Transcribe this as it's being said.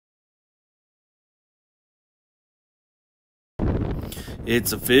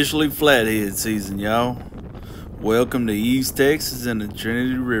It's officially flathead season, y'all. Welcome to East Texas and the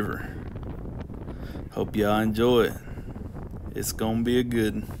Trinity River. Hope y'all enjoy it. It's gonna be a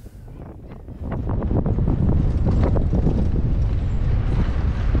good one.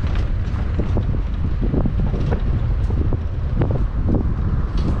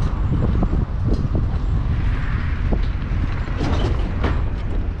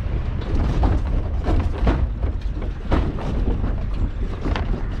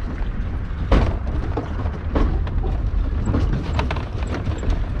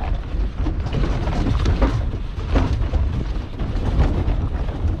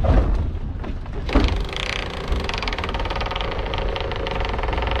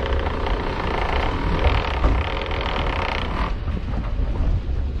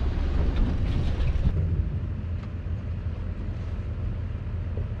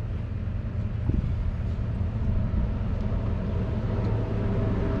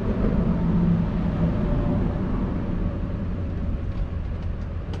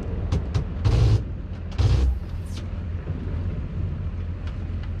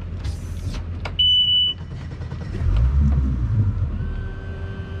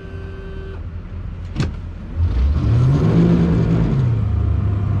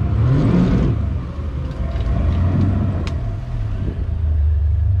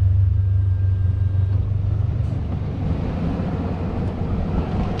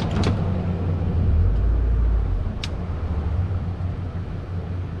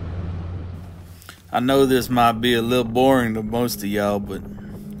 I know this might be a little boring to most of y'all, but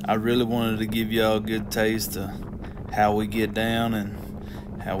I really wanted to give y'all a good taste of how we get down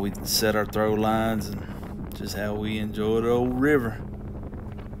and how we set our throw lines and just how we enjoy the old river.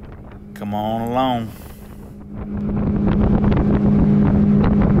 Come on along.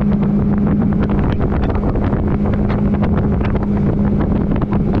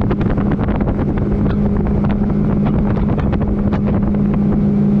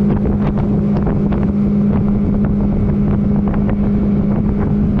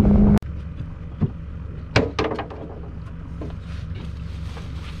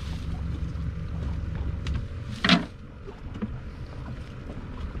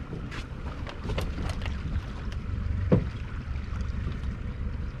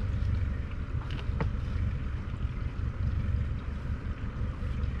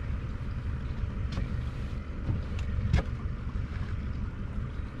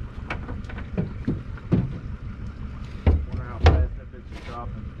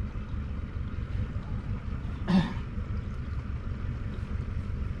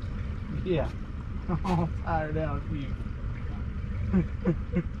 Yeah, I'm all tired out of you.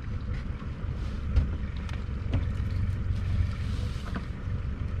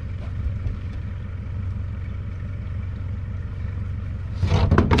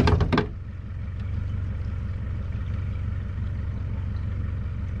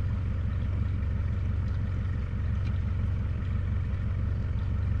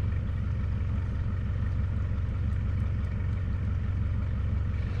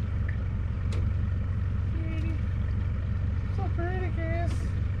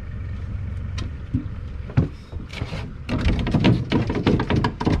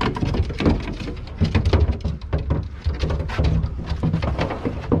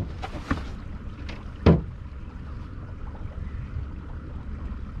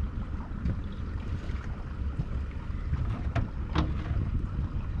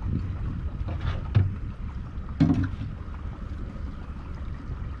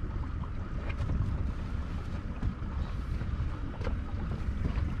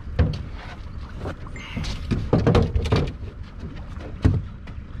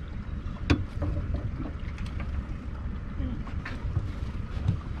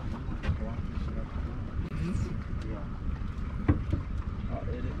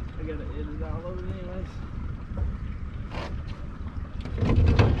 I gotta edit all over it anyways.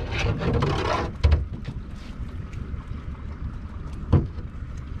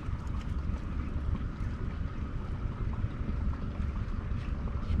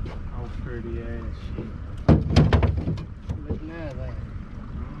 Oh, pretty ass shit. Looking at that.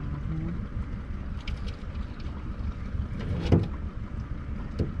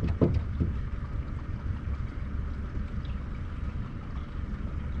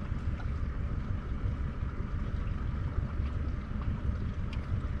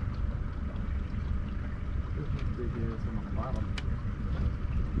 On the bottom.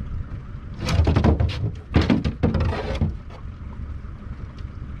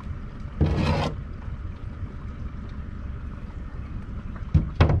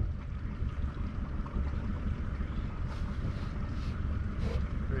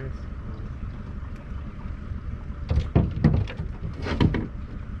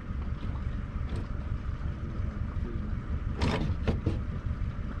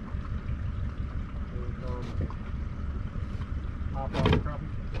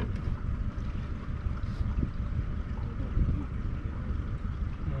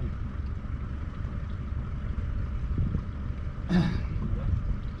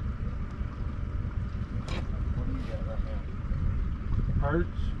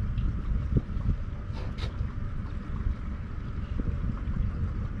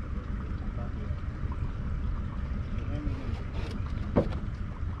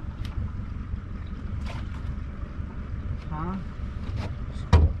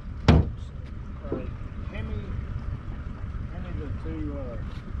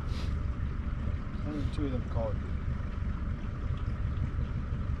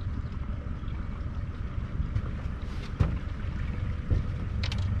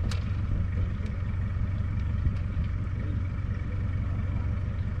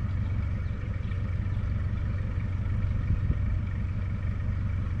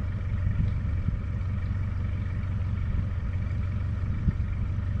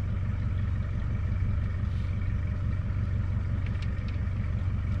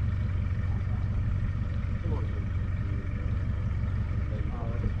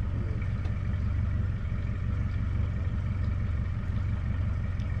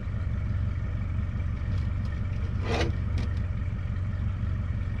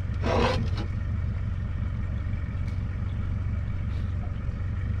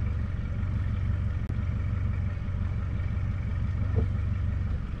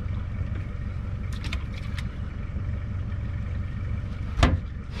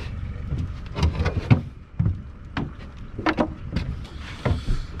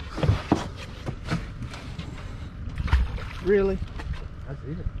 Really? That's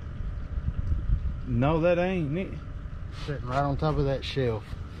it. No, that ain't it. Sitting right on top of that shelf.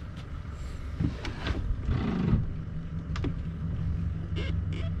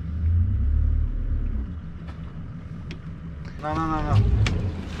 No.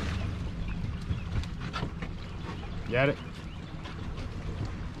 Got it?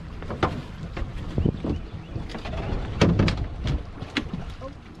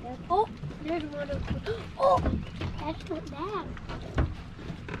 Oh, there's one of oh, that's not bad.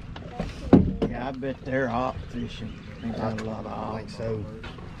 Yeah, I bet they're hot fishing. Ain't got a lot of I hot. think so.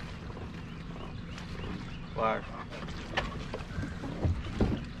 Fire.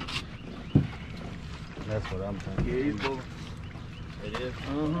 That's what I'm thinking. It is.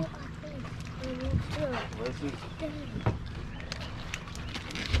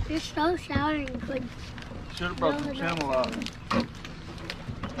 You're so shouting. Good. Should have brought some channel out.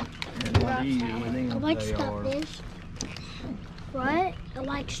 I like They stuffed are. fish. What? I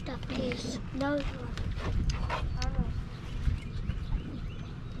like stuffed fish. Those ones.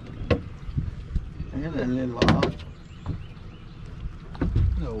 Look at that little hot.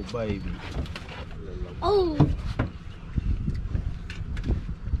 Oh, baby. Oh,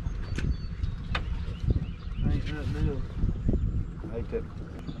 Ain't nothing else. Make it.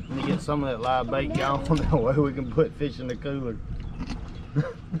 Let me get some of that live bait gone. That way we can put fish in the cooler.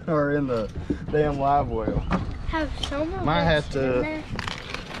 Or in the damn live well. have someone Might have been to- sitting there?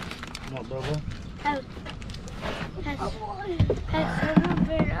 What, Bubba? Has someone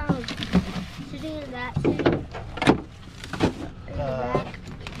been sitting in that thing? In the back?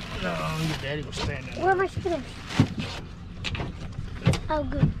 No, your daddy was standing Where are my spinners? Oh,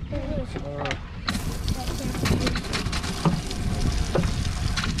 good. There it is.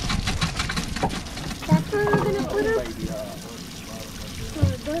 That's where we're gonna put them?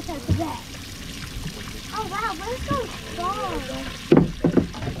 Those at the back. Oh wow, where's those dogs?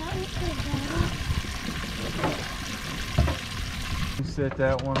 That was so bad. Set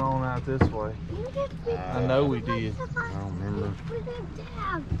that one on out this way. I know we did. I don't remember. Put them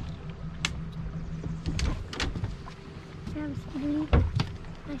down. Down, Spinny.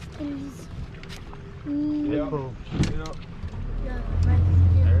 My Spinnies. Yep. Cool. No, my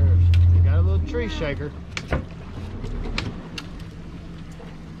There's, you got a little tree shaker.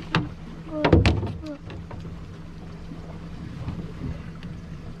 No.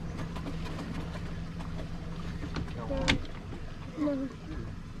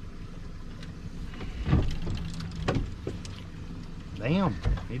 Damn,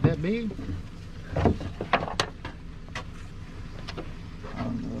 ain't that big?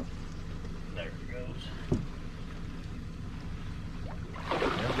 There it goes.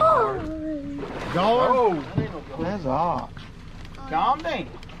 Oh, Gar? That's hot. Calm down.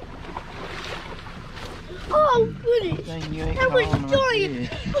 oh goodness. Thing you ain't That was calling a giant.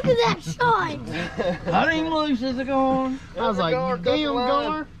 fish. Look at that shine. That ain't loose as a going. I was like, damn,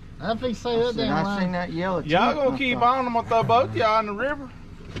 Gar. I think say that damn I line. seen that yellow. Y'all tip, gonna I keep thought, on? I'm gonna throw both y'all in the river.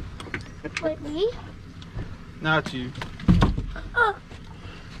 Wait, me? Not you. Oh.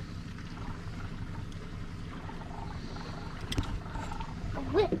 A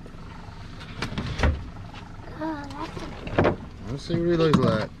whip. Oh, that's a... Let's see what he looks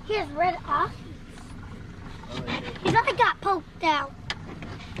like. He has red eyes. His eye got poked out.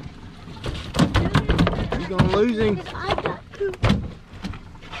 You gonna lose him? His eye got pooped.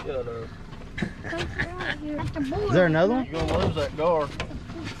 Shut up. That's the board. Is there another one? You gonna lose that gar?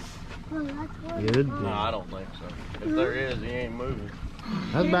 Oh, that's one. Good. No, I don't think so. If there is, he ain't moving.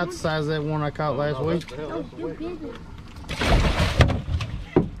 That's about the size of that one I caught last week. Oh, you busy.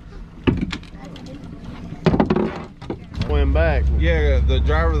 Swim back. Yeah, the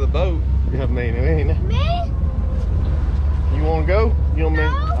driver of the boat. I mean, it ain't. Me? You want to go? You want me? No.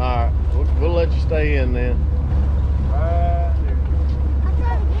 All right, we'll let you stay in then. I'm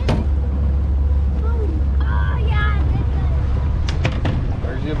trying to get it. Oh, yeah, I did that.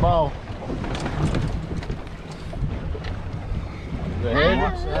 There's your ball. The head.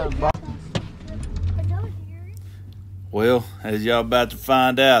 Well, as y'all about to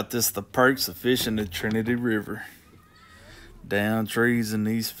find out, this is the perks of fishing the Trinity River. Down trees and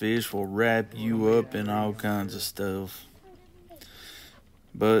these fish will wrap you up in all kinds of stuff.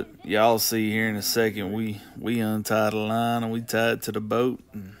 But y'all see here in a second, we untied a line and we tied it to the boat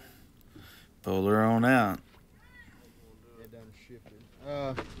and pulled her on out.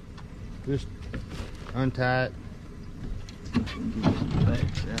 Just untie it.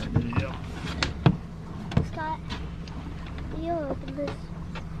 Scott, you open this.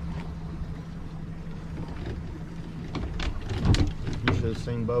 You should have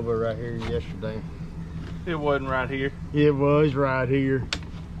seen Bubba right here yesterday. It wasn't right here. It was right here.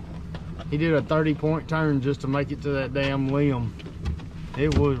 He did a 30-point turn just to make it to that damn limb.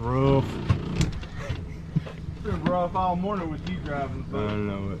 It was rough. It's been rough all morning with you driving. I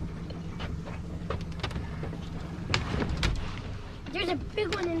know it. There's a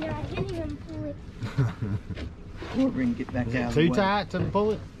big one in there. I can't even pull it. Corbin, get back Is out it of the too way. tight to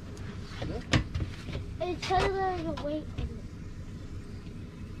pull it? It's because there's a weight in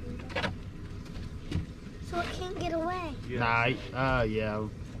it. So it can't get away. Nah, yeah.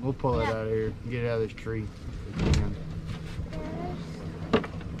 We'll pull it out of here. Get it out of this tree. If we can.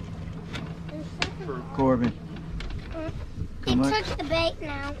 There's something. Corbin, He come on. touched the bait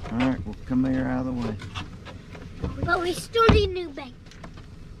now, All right, well, come here out of the way. but we still need new bait.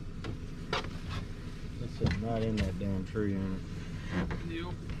 It's not in that damn tree, ain't it?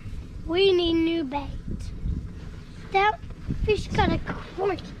 We need new bait. That fish got a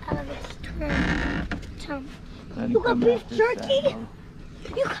crunch out of its tongue. Let You him got come beef back this jerky? side,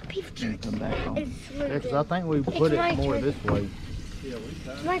 You got beef Then jerky. come back on. It's really Yeah, 'cause good. I think we It's put my it more turn. this way.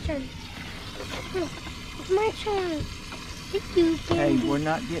 It's my turn. It's my turn. Thank you, Hey, Candy. we're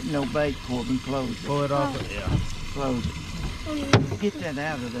not getting no bait, Corbin. Close it. Pull it off. Yeah. Close it. I'm Get that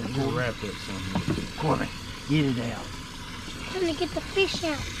out of there, Just Corbin. wrap that something. Corbin, get it out. gonna get the fish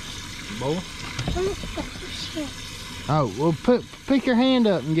out. Boy. I'm gonna get the fish out. Oh, well, pick your hand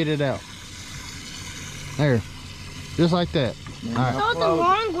up and get it out. There. Just like that. Then All I right. saw the close it.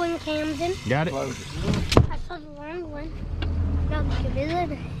 long one, Camden. Got it? Close it. I saw the long one. Now give it a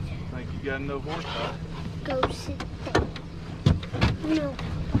Think you got enough horsepower? go sit there. No,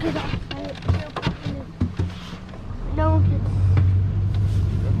 get off. Don't get.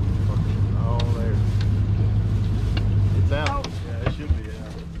 Oh, there. It's out. Yeah, it should be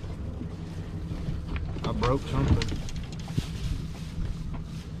out. I broke something.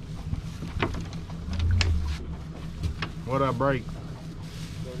 What'd I break?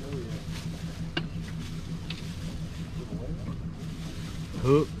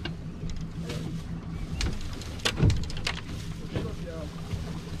 Hook.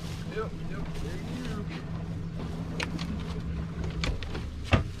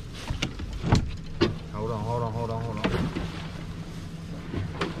 Hold on.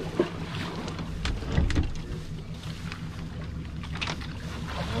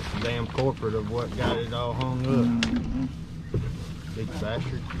 That's the damn corporate of what got it all hung up. Mhm. Big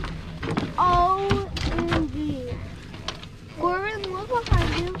bastard. OMG. Corbin, look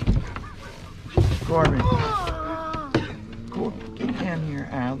behind you. Corbin, Oh. Corbin, get down here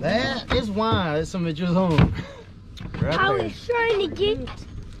out. That is why it's some of your hung. Right I there. was trying to get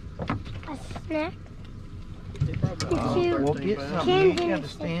a snack. Oh, Did you? we'll get something. Can't You gotta finish it.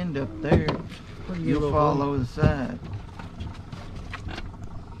 stand up there. You'll fall over the side.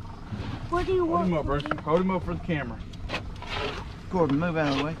 What do you Hold want? him up, Brewster. Hold him up for the camera. Corbin, move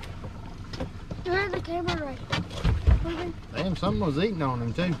out of the way. You have the camera right. Corbin, Damn, something was eating on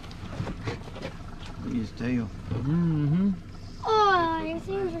him too. Look at his tail. Mm-hmm. oh, your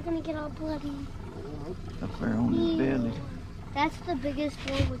hands are gonna get all bloody. Up there on his belly. That's the biggest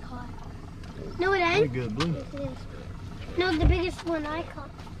one we caught. No, it Very ain't. good, Blue. Yes, it is. No, the biggest one I caught.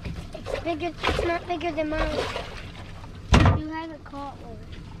 It's bigger. It's not bigger than mine. You haven't caught one.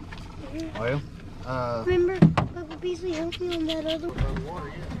 Well, Remember, Uncle Beasley helped me on that other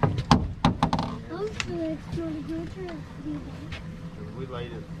one. Oh, so it's not a good turn. we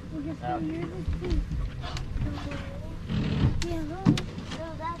laid it. We'll just go near this too. Yeah, look.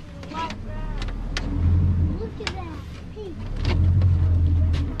 Oh, that's a lot brown. Look at that. Pink.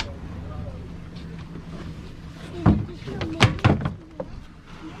 Is it just so maybe?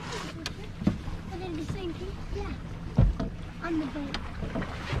 Are they the same pink? Yeah. On the boat.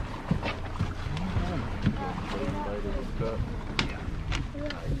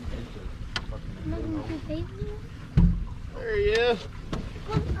 I'm not gonna do baby. There he is.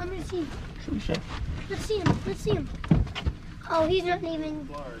 Look, I'm gonna see him. Let's see him. Let's see him. Oh, he's not even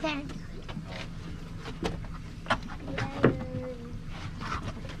that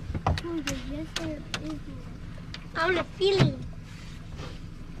good. Yes, there is one. I want a feeling.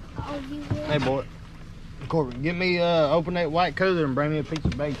 Oh, you will. Hey, boy. Corbin, get me, open that white cooler and bring me a piece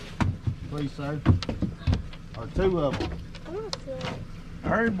of bacon. Please, sir. Or two of them. I want to feel it.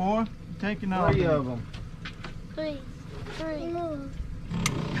 Hurry, boy. You're taking off. Three of them. Three.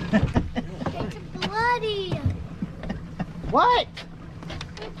 It's bloody. What?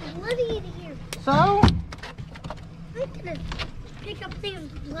 It's bloody in here. So? I'm gonna pick up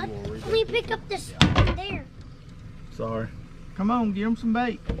things with blood. Let me pick up this stuff there. Sorry. Come on, give him some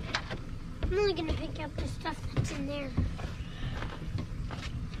bait. I'm only gonna pick up the stuff that's in there.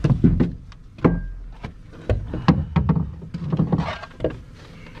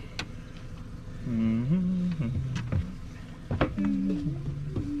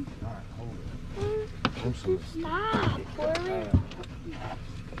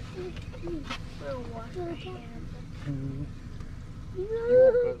 You want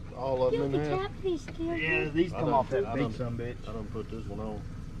to put all of You them in can there? tap these still. Yeah, these come off that big son bitch. I don't put this one on.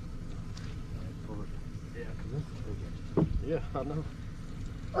 Yeah, yeah, I know.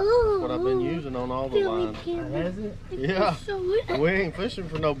 Oh, What I've been using on all the lines. Has it? Yeah. We ain't fishing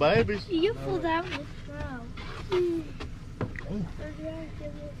for no babies. You pull that one. Wow.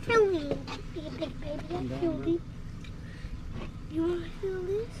 Feel me. Be a big baby. I feel deep. You want to feel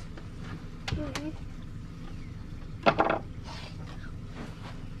this?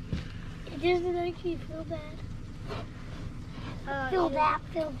 It doesn't make you feel bad. Feel that.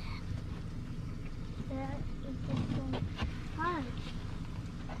 Feel that. That is just fine.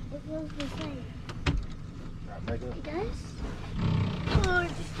 It feels the same. It does? Oh,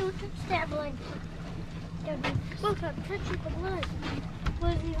 just don't touch that blood. Look, I'm touching the blood.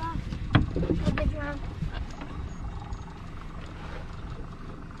 What is he off? A big round.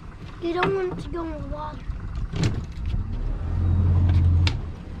 You don't want it to go in the water.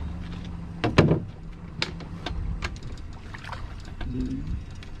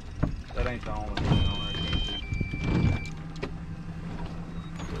 That ain't the only thing on there.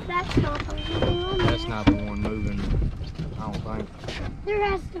 That's not the one on there. That's not the one moving, I don't think. There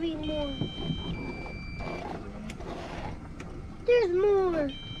has to be more. There's more.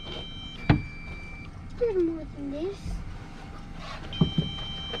 There's more than this.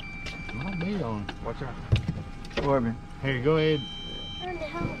 Might be on. Watch out. Corbin. Here, go ahead. Where the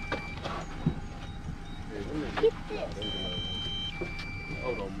hell? Get this.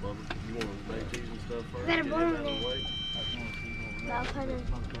 Hold on, Bubba. You want to make these and stuff first? Got a Get bone it out of there. the way? I'll put it.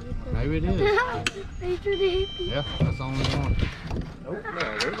 Maybe it is. Right through the hippie. Yeah, that's the only one. Nope,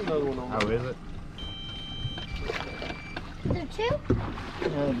 no, there's another one on Oh, is it? Is there two?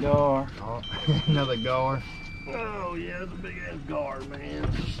 Another gar. Oh, another gar. Oh, yeah, that's a big ass guard,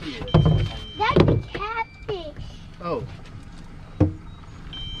 man. Shit. That's a catfish. Oh.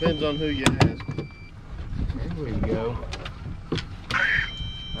 Depends on who you ask. There we go.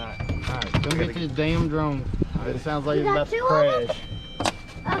 Alright, come get this damn drone. It sounds like You it's got about to two of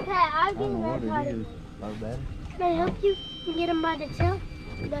crash. Okay, I'm getting red carded. Can I help you get him by the tail?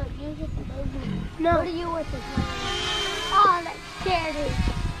 No, you get the baby. No. What are you with it? Oh, that scared him.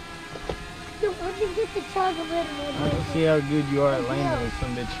 No, let me get the tail a little bit. Let's see how good you are at landing with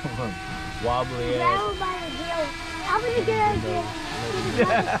some bitch on wobbly Grab ass. him by the tail. I'm gonna get again.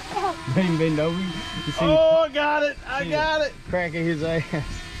 Let him bend over. You see Oh, I got it. I See got it. the crack of his ass.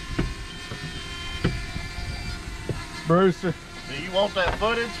 Brewster. Do you want that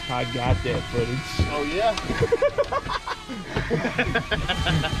footage? I got that footage. Oh, yeah?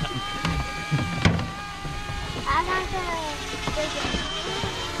 I got the big one.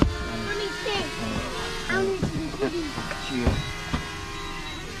 Let me see. I need to be Chill.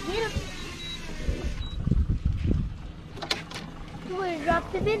 Get him. You would have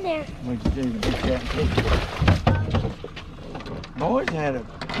dropped him in there. What'd you do? Get that picture. Boys had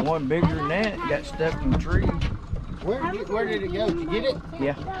one bigger than that. Got stuck in the tree. Where did it go? Did you get it?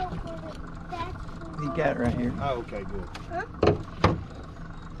 Yeah. He got it right here. Oh, okay, good.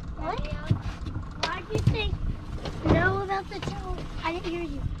 What? Why do you think know about the toe? I didn't hear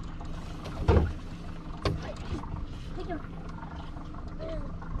you. Take him.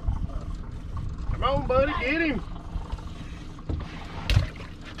 Come on, buddy, get him.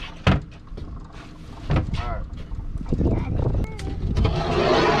 Alright.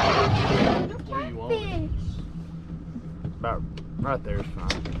 What do you want? Fish. About right there is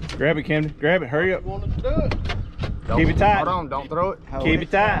fine. Grab it, Camden. Grab it. Hurry up. You wanted to do it? Keep it tight. Hold on, don't throw it. Hold Keep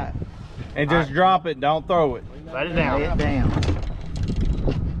it tight. And just drop it. Don't throw it. Let it Lay down. it down.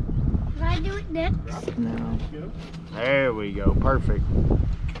 Can I do it next? No. There we go. Perfect.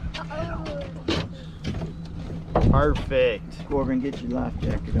 Uh-oh. Perfect. Corbin, get your life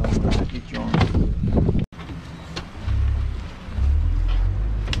jacket on. Get your arm.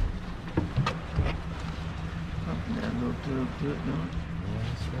 Oh, got a little tug to it, don't it?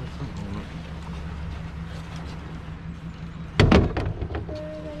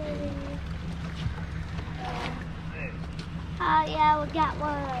 Oh yeah, we got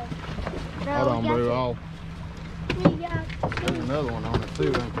one. No, Hold on, we got Brew. two. I'll, We got there's another one on it too,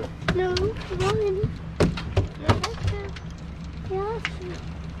 ain't there? no one. Yeah, that's good. Yeah, that's good.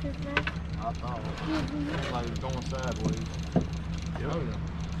 Good, man. I thought Mhm. it like it was going sideways. No.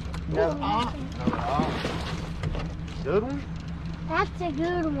 Another Good one? That's a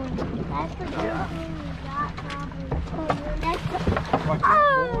good one. That's a good one we got, probably. Oh, that's a... Watch Oh. out,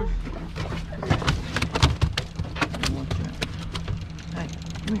 boys. Watch out. Hey,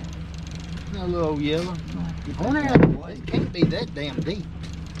 come here. A little yellow. Get On back there, out of the way. it can't be that damn deep.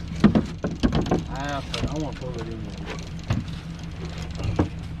 I want to pull it in there.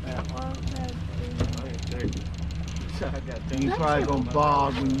 You probably gonna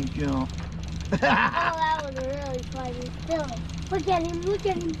bog when you jump. Oh, that was really funny. Still, look at him, look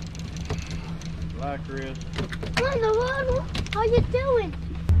at him. Bye, Chris. What in the world? How you doing?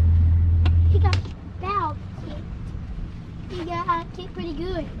 He got valve kicked. He got kicked pretty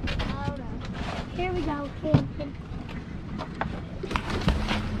good. Hold on. Here we go.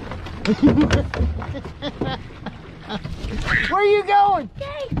 Where you going?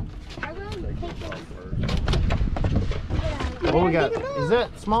 Okay. I'm going to take this. What we got? Is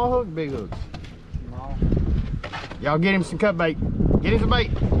that small hook, big hooks? Small. Y'all get him some cut bait. Get him some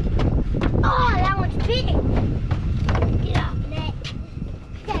bait. Oh, that one's big. Get off that.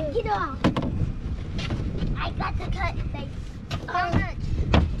 Okay, get off. I got the cut bait. How much?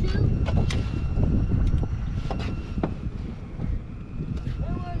 2.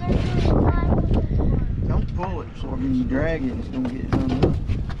 Don't pull it, so when you drag it, it's gonna get hung up.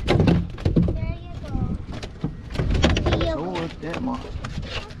 There you go. Pull it that much.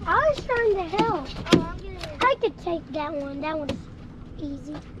 I was trying to help. I could take that one. That one's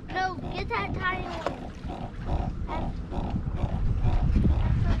easy. No, get that tiny one.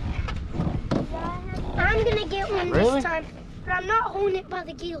 I'm gonna get one Really? this time, but I'm not holding it by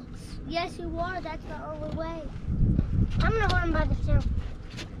the gills. Yes, you are. That's the only way. I'm gonna hold him by the tail.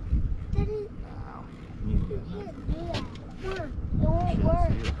 That is, you can't do that. Come on, it won't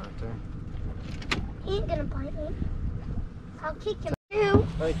work. He ain't gonna bite me. I'll kick him.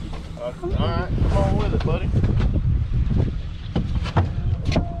 Thank you. All right, come on with it, buddy.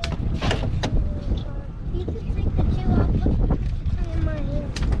 You can take the 2. I'll put the 2 in my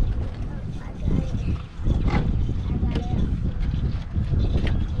hand. I got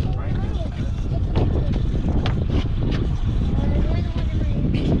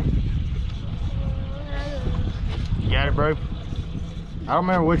You got it, bro? I don't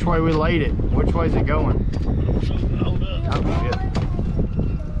remember which way we laid it. Which way is it going? Hold up. Oh, shit.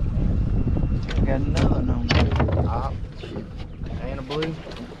 Got another one on there. Shit. And a blue.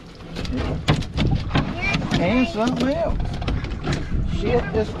 And something else. Shit,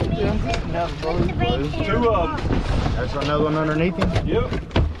 this one's another blue. 2 of them. There's another one underneath him. Yep.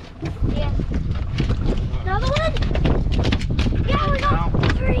 Yeah. Another one? Yeah, we got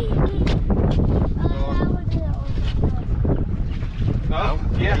 3. Oh,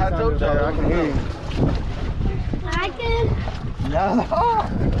 yeah, I told you. I can hear you. I can. No. Oh,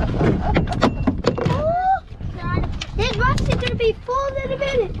 God. His box is gonna be full in a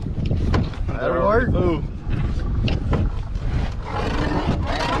minute. That'll work. Ooh.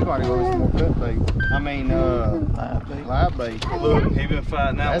 You gotta go with some more cut bait. I mean, live bait. Look, he been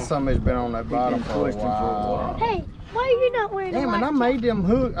fighting that That's one. something that's been on that bottom been for a twisting for a while. while. Hey, why are you not wearing Damn, a and I watch? made them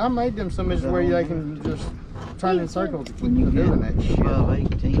hook. I made them some where they can just turn in circles to keep When you from get doing that shit. above 18,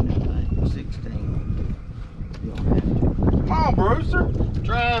 I think, 16, you don't have to. Come on, Brewster.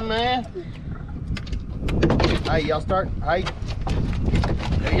 Trying, man. Hey, y'all start. Hey,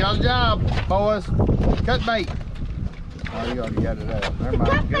 do y'all's job, boys. Cut bait. Oh, you already got it out. Never The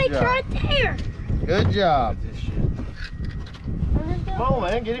mind. cut Good bait's job. right there. Good job. Come on,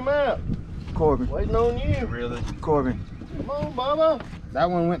 man, get him out. Corbin, Waiting on you. Really? Corbin, Come on, Bubba. That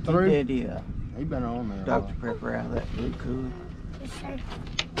one went he through. did He been on there. Dr. Pepper out of that blue cooler. Yes, sir.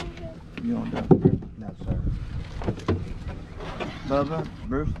 You want Dr. Pepper? No, sir. Bubba,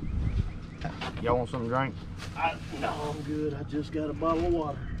 Bruce? Y'all want something to drink? No, I'm good. I just got a bottle of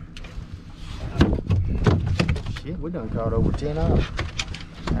water. Shit, we done caught over 10 up.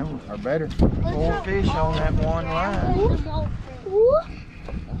 That was Or better. 4 fish on that one line.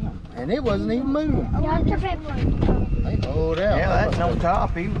 And it wasn't even moving. Dr. Pepper. They pulled out. Yeah, that's on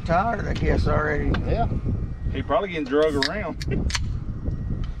top. He was tired, I guess, already. Yeah. He probably getting drug around.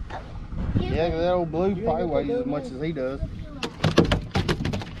 Yeah, 'cause that old blue probably weighs as much as he does.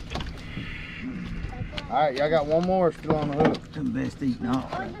 Alright, y'all got one more still on the hook. The best eating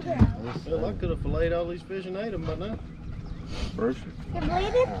off right there. Well, I could have filleted all these fish and ate them by now. Brewster. You're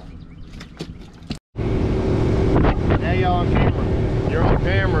bleeding? Now y'all on camera. You're on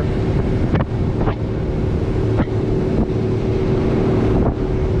camera.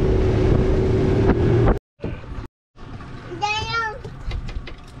 Damn.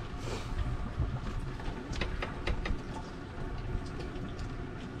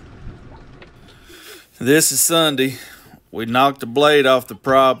 This is Sunday. We knocked the blade off the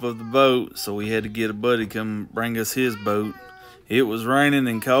prop of the boat, so we had to get a buddy come bring us his boat. It was raining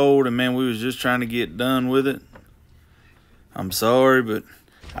and cold, and man, we was just trying to get done with it. I'm sorry, but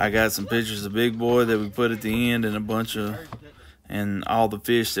I got some pictures of Big Boy that we put at the end and a bunch of, and all the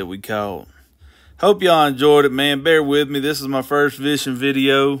fish that we caught. Hope y'all enjoyed it, man. Bear with me. This is my first fishing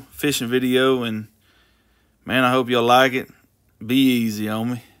video, and man, I hope y'all like it. Be easy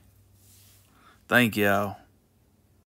on me. Thank y'all.